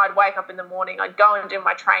typically then I'd wake up in the morning, I'd go and do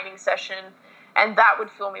my training session, And that would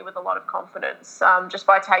fill me with a lot of confidence, just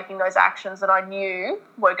by taking those actions that I knew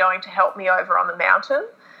were going to help me over on the mountain.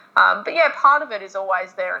 But yeah, part of it is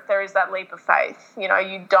always there is that leap of faith. You know,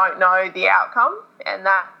 you don't know the outcome, and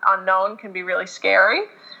that unknown can be really scary.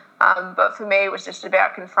 But for me, it was just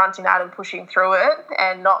about confronting that and pushing through it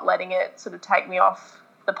and not letting it sort of take me off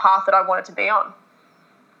the path that I wanted to be on.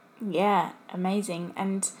 Yeah, amazing.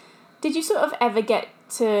 And did you sort of ever get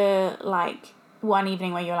to like one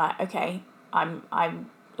evening where you're like, okay, I'm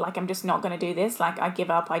just not going to do this. Like, I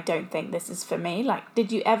give up. I don't think this is for me. Like,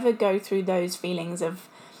 did you ever go through those feelings of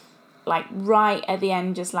like right at the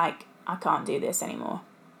end, just like, I can't do this anymore?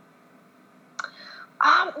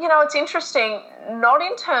 You know, it's interesting. Not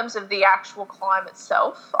in terms of the actual climb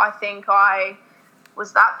itself. I think I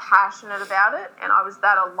was that passionate about it and I was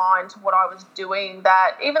that aligned to what I was doing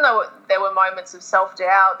that even though there were moments of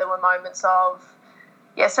self-doubt, there were moments of,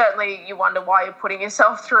 yeah, certainly you wonder why you're putting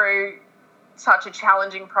yourself through such a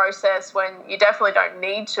challenging process when you definitely don't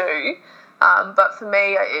need to. But for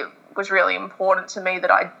me, it was really important to me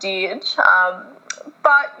that I did.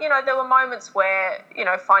 But, you know, there were moments where, you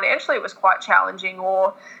know, financially it was quite challenging,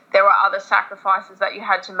 or there were other sacrifices that you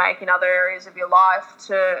had to make in other areas of your life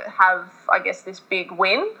to have, I guess, this big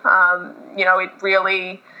win. You know, it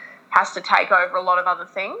really has to take over a lot of other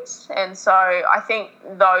things. And so I think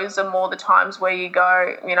those are more the times where you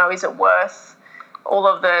go, you know, is it worth all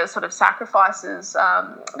of the sort of sacrifices?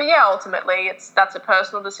 But yeah, ultimately that's a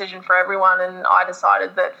personal decision for everyone, and I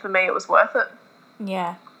decided that for me it was worth it.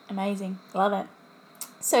 Yeah, amazing. Love it.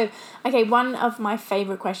 So, okay, one of my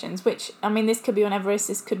favourite questions, which, I mean, this could be on Everest,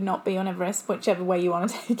 this could not be on Everest, whichever way you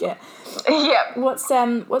want to take it. Yeah. What's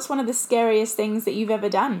one of the scariest things that you've ever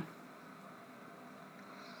done?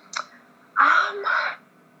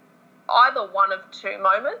 Either one of two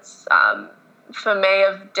moments. For me,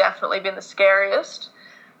 have definitely been the scariest.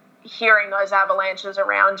 Hearing those avalanches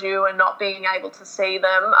around you and not being able to see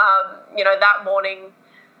them. You know, that morning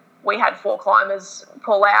we had 4 climbers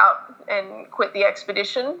pull out and quit the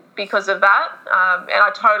expedition because of that. And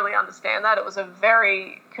I totally understand that. It was a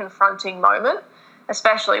very confronting moment,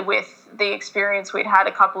 especially with the experience we'd had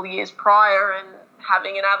a couple of years prior and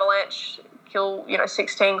having an avalanche kill,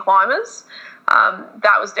 16 climbers.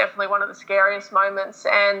 That was definitely one of the scariest moments.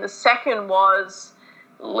 And the second was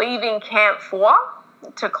leaving Camp 4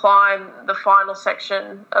 to climb the final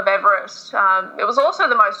section of Everest. It was also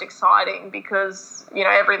the most exciting because,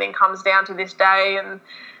 everything comes down to this day, and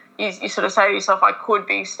you sort of say to yourself, I could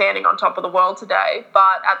be standing on top of the world today.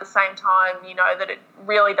 But at the same time, you know that it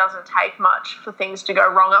really doesn't take much for things to go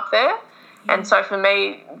wrong up there. Yeah. And so for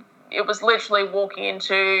me, it was literally walking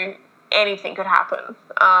into anything could happen.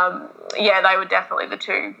 They were definitely the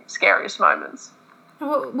 2 scariest moments.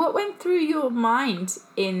 What went through your mind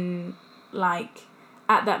in,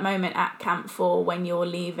 at that moment at Camp 4 when you're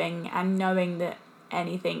leaving and knowing that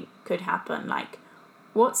anything could happen?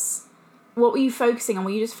 What were you focusing on?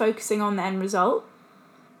 Were you just focusing on the end result?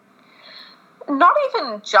 Not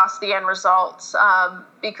even just the end results,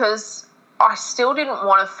 because I still didn't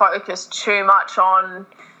want to focus too much on,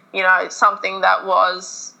 something that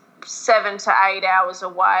was 7 to 8 hours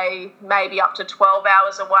away, maybe up to 12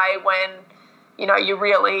 hours away when, you're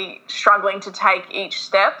really struggling to take each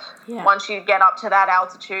step. Yeah. Once you get up to that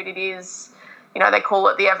altitude, it is, they call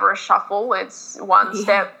it the Everest shuffle. It's one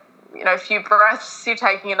step, a few breaths, you're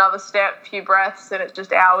taking another step, few breaths, and it's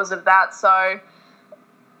just hours of that. So,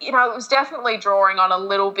 it was definitely drawing on a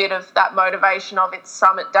little bit of that motivation of its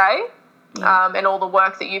summit day, and all the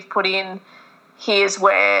work that you've put in. Here's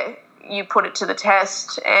where you put it to the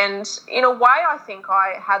test. And in a way, I think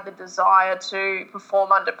I had the desire to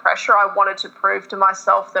perform under pressure. I wanted to prove to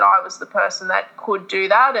myself that I was the person that could do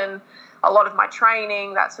that. And a lot of my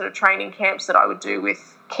training, that sort of training camps that I would do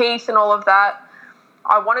with Keith and all of that,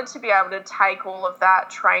 I wanted to be able to take all of that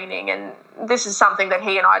training. And this is something that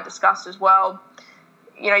he and I discussed as well.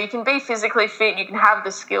 You can be physically fit, you can have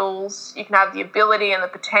the skills, you can have the ability and the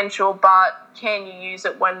potential, but can you use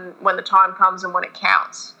it when the time comes and when it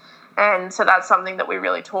counts? And so that's something that we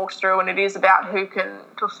really talked through, and it is about who can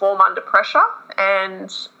perform under pressure.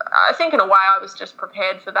 And I think in a way I was just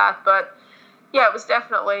prepared for that. But yeah, it was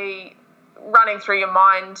definitely running through your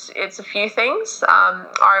mind. It's a few things.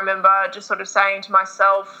 I remember just sort of saying to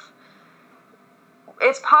myself,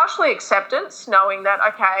 it's partially acceptance, knowing that,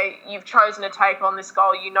 okay, you've chosen to take on this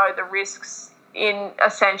goal, the risks. In a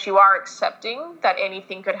sense, you are accepting that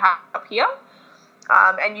anything could happen here.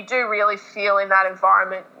 And you do really feel in that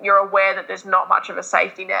environment, you're aware that there's not much of a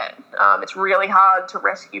safety net. It's really hard to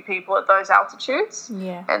rescue people at those altitudes.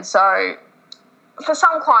 Yeah. And so for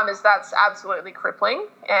some climbers, that's absolutely crippling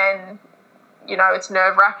and, it's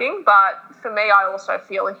nerve-wracking. But for me, I also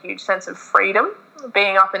feel a huge sense of freedom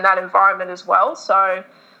being up in that environment as well. So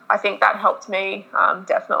I think that helped me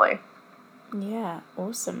definitely. Yeah,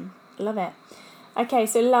 awesome. Love it. Okay,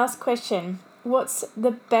 so last question. What's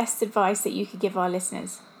the best advice that you could give our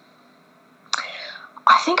listeners?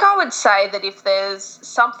 I think I would say that if there's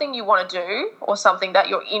something you want to do or something that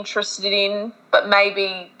you're interested in, but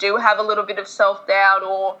maybe do have a little bit of self-doubt,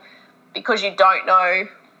 or because you don't know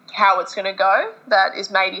how it's going to go, that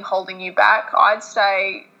is maybe holding you back, I'd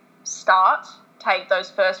say take those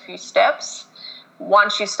first few steps.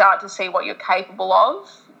 Once you start to see what you're capable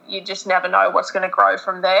of, you just never know what's going to grow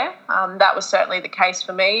from there. That was certainly the case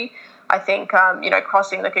for me. I think,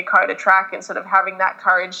 crossing the Kokoda track and sort of having that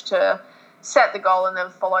courage to set the goal and then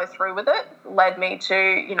follow through with it led me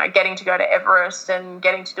to, getting to go to Everest and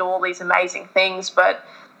getting to do all these amazing things. But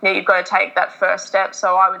you've got to take that first step.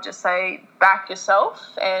 So I would just say back yourself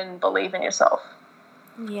and believe in yourself.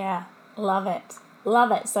 Yeah, love it.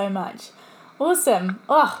 Love it so much. Awesome.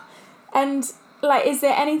 Oh, and is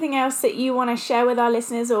there anything else that you want to share with our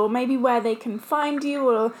listeners, or maybe where they can find you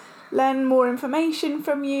or learn more information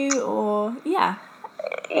from you, or Yeah,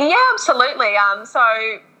 absolutely.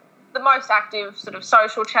 So the most active sort of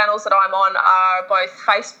social channels that I'm on are both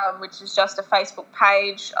Facebook, which is just a Facebook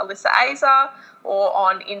page, Alyssa Azar, or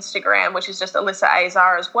on Instagram, which is just Alyssa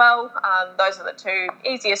Azar as well. Those are the two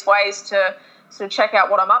easiest ways to sort of check out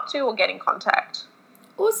what I'm up to or get in contact.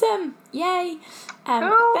 Awesome. Yay.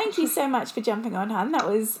 Cool. Thank you so much for jumping on, Han. That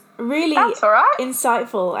was really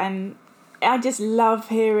insightful, and I just love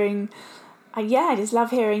hearing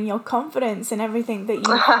your confidence and everything that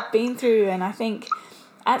you've been through, and I think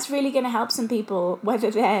that's really going to help some people,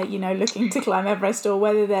 whether they're, looking to climb Everest or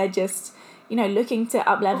whether they're just, looking to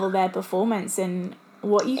up-level their performance, and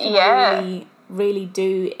what you can really, really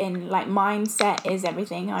do in, mindset is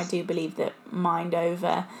everything. I do believe that mind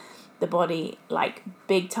over the body,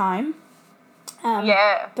 big time.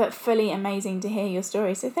 But fully amazing to hear your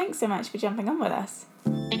story. So thanks so much for jumping on with us.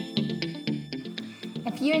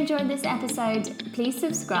 If you enjoyed this episode, please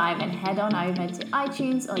subscribe and head on over to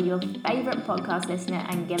iTunes or your favourite podcast listener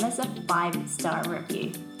and give us a 5-star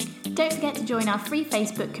review. Don't forget to join our free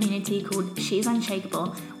Facebook community called She's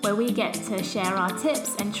Unshakable, where we get to share our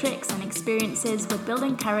tips and tricks and experiences with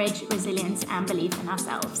building courage, resilience and belief in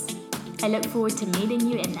ourselves. I look forward to meeting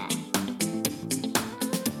you in there.